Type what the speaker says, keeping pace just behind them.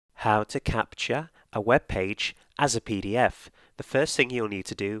How to capture a web page as a PDF. The first thing you'll need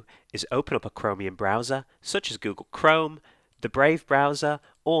to do is open up a Chromium browser such as Google Chrome, the Brave browser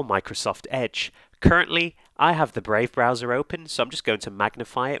or Microsoft Edge. Currently I have the Brave browser open, so I'm just going to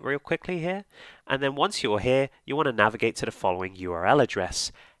magnify it real quickly here, and then once you're here you want to navigate to the following URL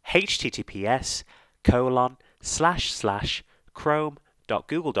address: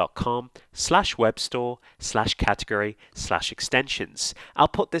 https://chrome.google.com/webstore/category/extensions. I'll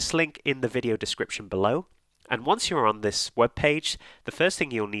put this link in the video description below. And once you're on this web page, the first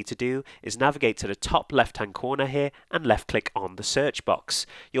thing you'll need to do is navigate to the top left hand corner here and left click on the search box.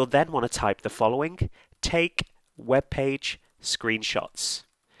 You'll then want to type the following: Take Webpage Screenshots,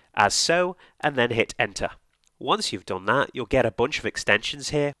 as so, and then hit enter. Once you've done that, you'll get a bunch of extensions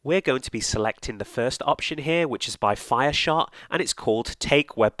here. We're going to be selecting the first option here, which is by FireShot, and it's called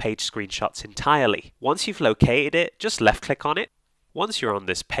Take Webpage Screenshots Entirely. Once you've located it, just left click on it. Once you're on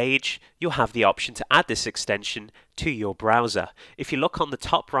this page, you'll have the option to add this extension to your browser. If you look on the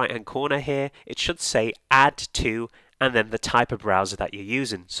top right hand corner here, it should say add to and then the type of browser that you're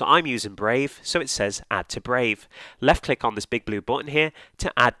using. So I'm using Brave, so it says add to Brave. Left click on this big blue button here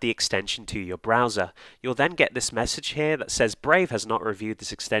to add the extension to your browser. You'll then get this message here that says Brave has not reviewed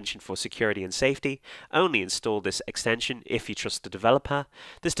this extension for security and safety. Only install this extension if you trust the developer.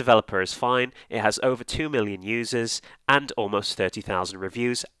 This developer is fine. It has over 2 million users and almost 30,000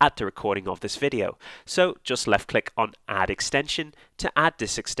 reviews at the recording of this video. So just left click on add extension to add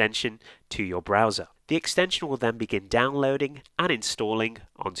this extension to your browser. The extension will then begin downloading and installing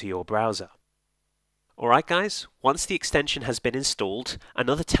onto your browser. Alright guys, once the extension has been installed,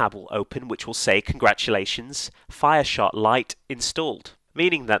 another tab will open which will say congratulations, FireShot Lite installed,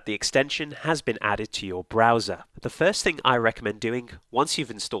 meaning that the extension has been added to your browser. The first thing I recommend doing once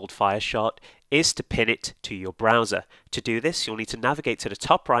you've installed FireShot is to pin it to your browser. To do this, you'll need to navigate to the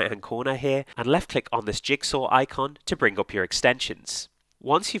top right hand corner here and left click on this jigsaw icon to bring up your extensions.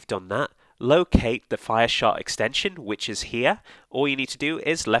 Once you've done that, locate the FireShot extension, which is here. All you need to do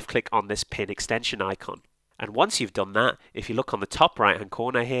is left click on this pin extension icon. And once you've done that, if you look on the top right hand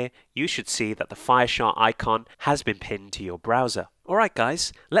corner here, you should see that the FireShot icon has been pinned to your browser. Alright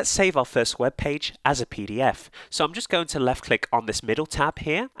guys, let's save our first web page as a PDF. So I'm just going to left click on this middle tab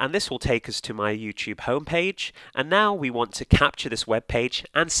here, and this will take us to my YouTube homepage. And now we want to capture this web page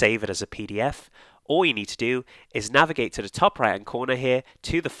and save it as a PDF. All you need to do is navigate to the top right hand corner here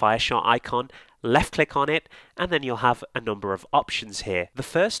to the FireShot icon, left click on it, and then you'll have a number of options here. The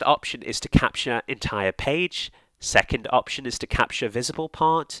first option is to capture entire page, second option is to capture visible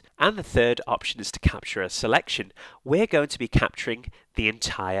part, and the third option is to capture a selection. We're going to be capturing the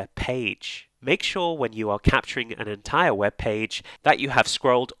entire page. Make sure when you are capturing an entire web page that you have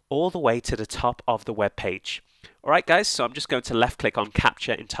scrolled all the way to the top of the web page. Alright guys, so I'm just going to left click on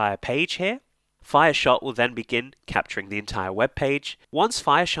capture entire page here. FireShot will then begin capturing the entire web page. Once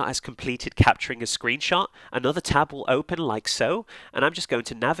FireShot has completed capturing a screenshot, another tab will open like so, and I'm just going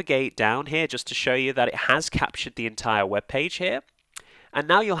to navigate down here just to show you that it has captured the entire web page here. And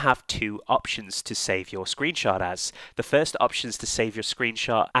now you'll have two options to save your screenshot as. The first option is to save your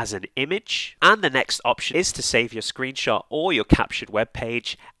screenshot as an image, and the next option is to save your screenshot or your captured web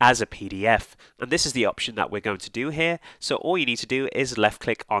page as a PDF. And this is the option that we're going to do here. So all you need to do is left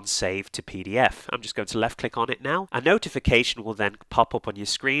click on Save to PDF. I'm just going to left click on it now. A notification will then pop up on your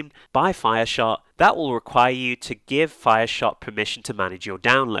screen by FireShot. That will require you to give FireShot permission to manage your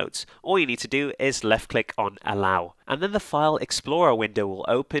downloads. All you need to do is left click on Allow. And then the File Explorer window will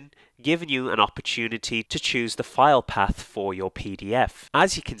open, giving you an opportunity to choose the file path for your PDF.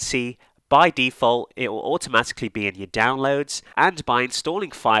 As you can see, by default, it will automatically be in your downloads, and by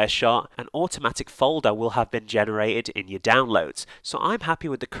installing FireShot, an automatic folder will have been generated in your downloads. So I'm happy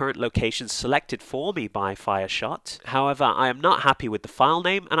with the current location selected for me by FireShot. However, I am not happy with the file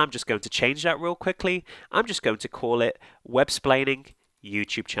name, and I'm just going to change that real quickly. I'm just going to call it Websplaining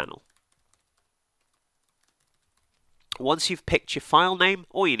YouTube Channel. Once you've picked your file name,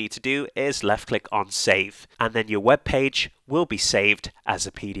 all you need to do is left click on Save, and then your web page will be saved as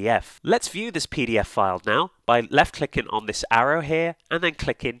a PDF. Let's view this PDF file now by left clicking on this arrow here and then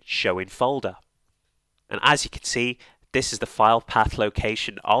clicking Show in Folder. And as you can see, this is the file path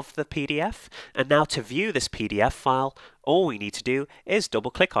location of the PDF. And now to view this PDF file, all we need to do is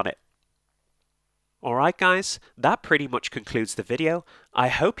double click on it. Alright guys, that pretty much concludes the video. I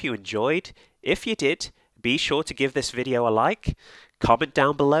hope you enjoyed. If you did, be sure to give this video a like, comment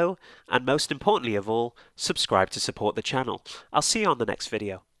down below, and most importantly of all, subscribe to support the channel. I'll see you on the next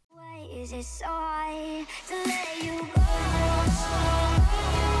video. Why is it so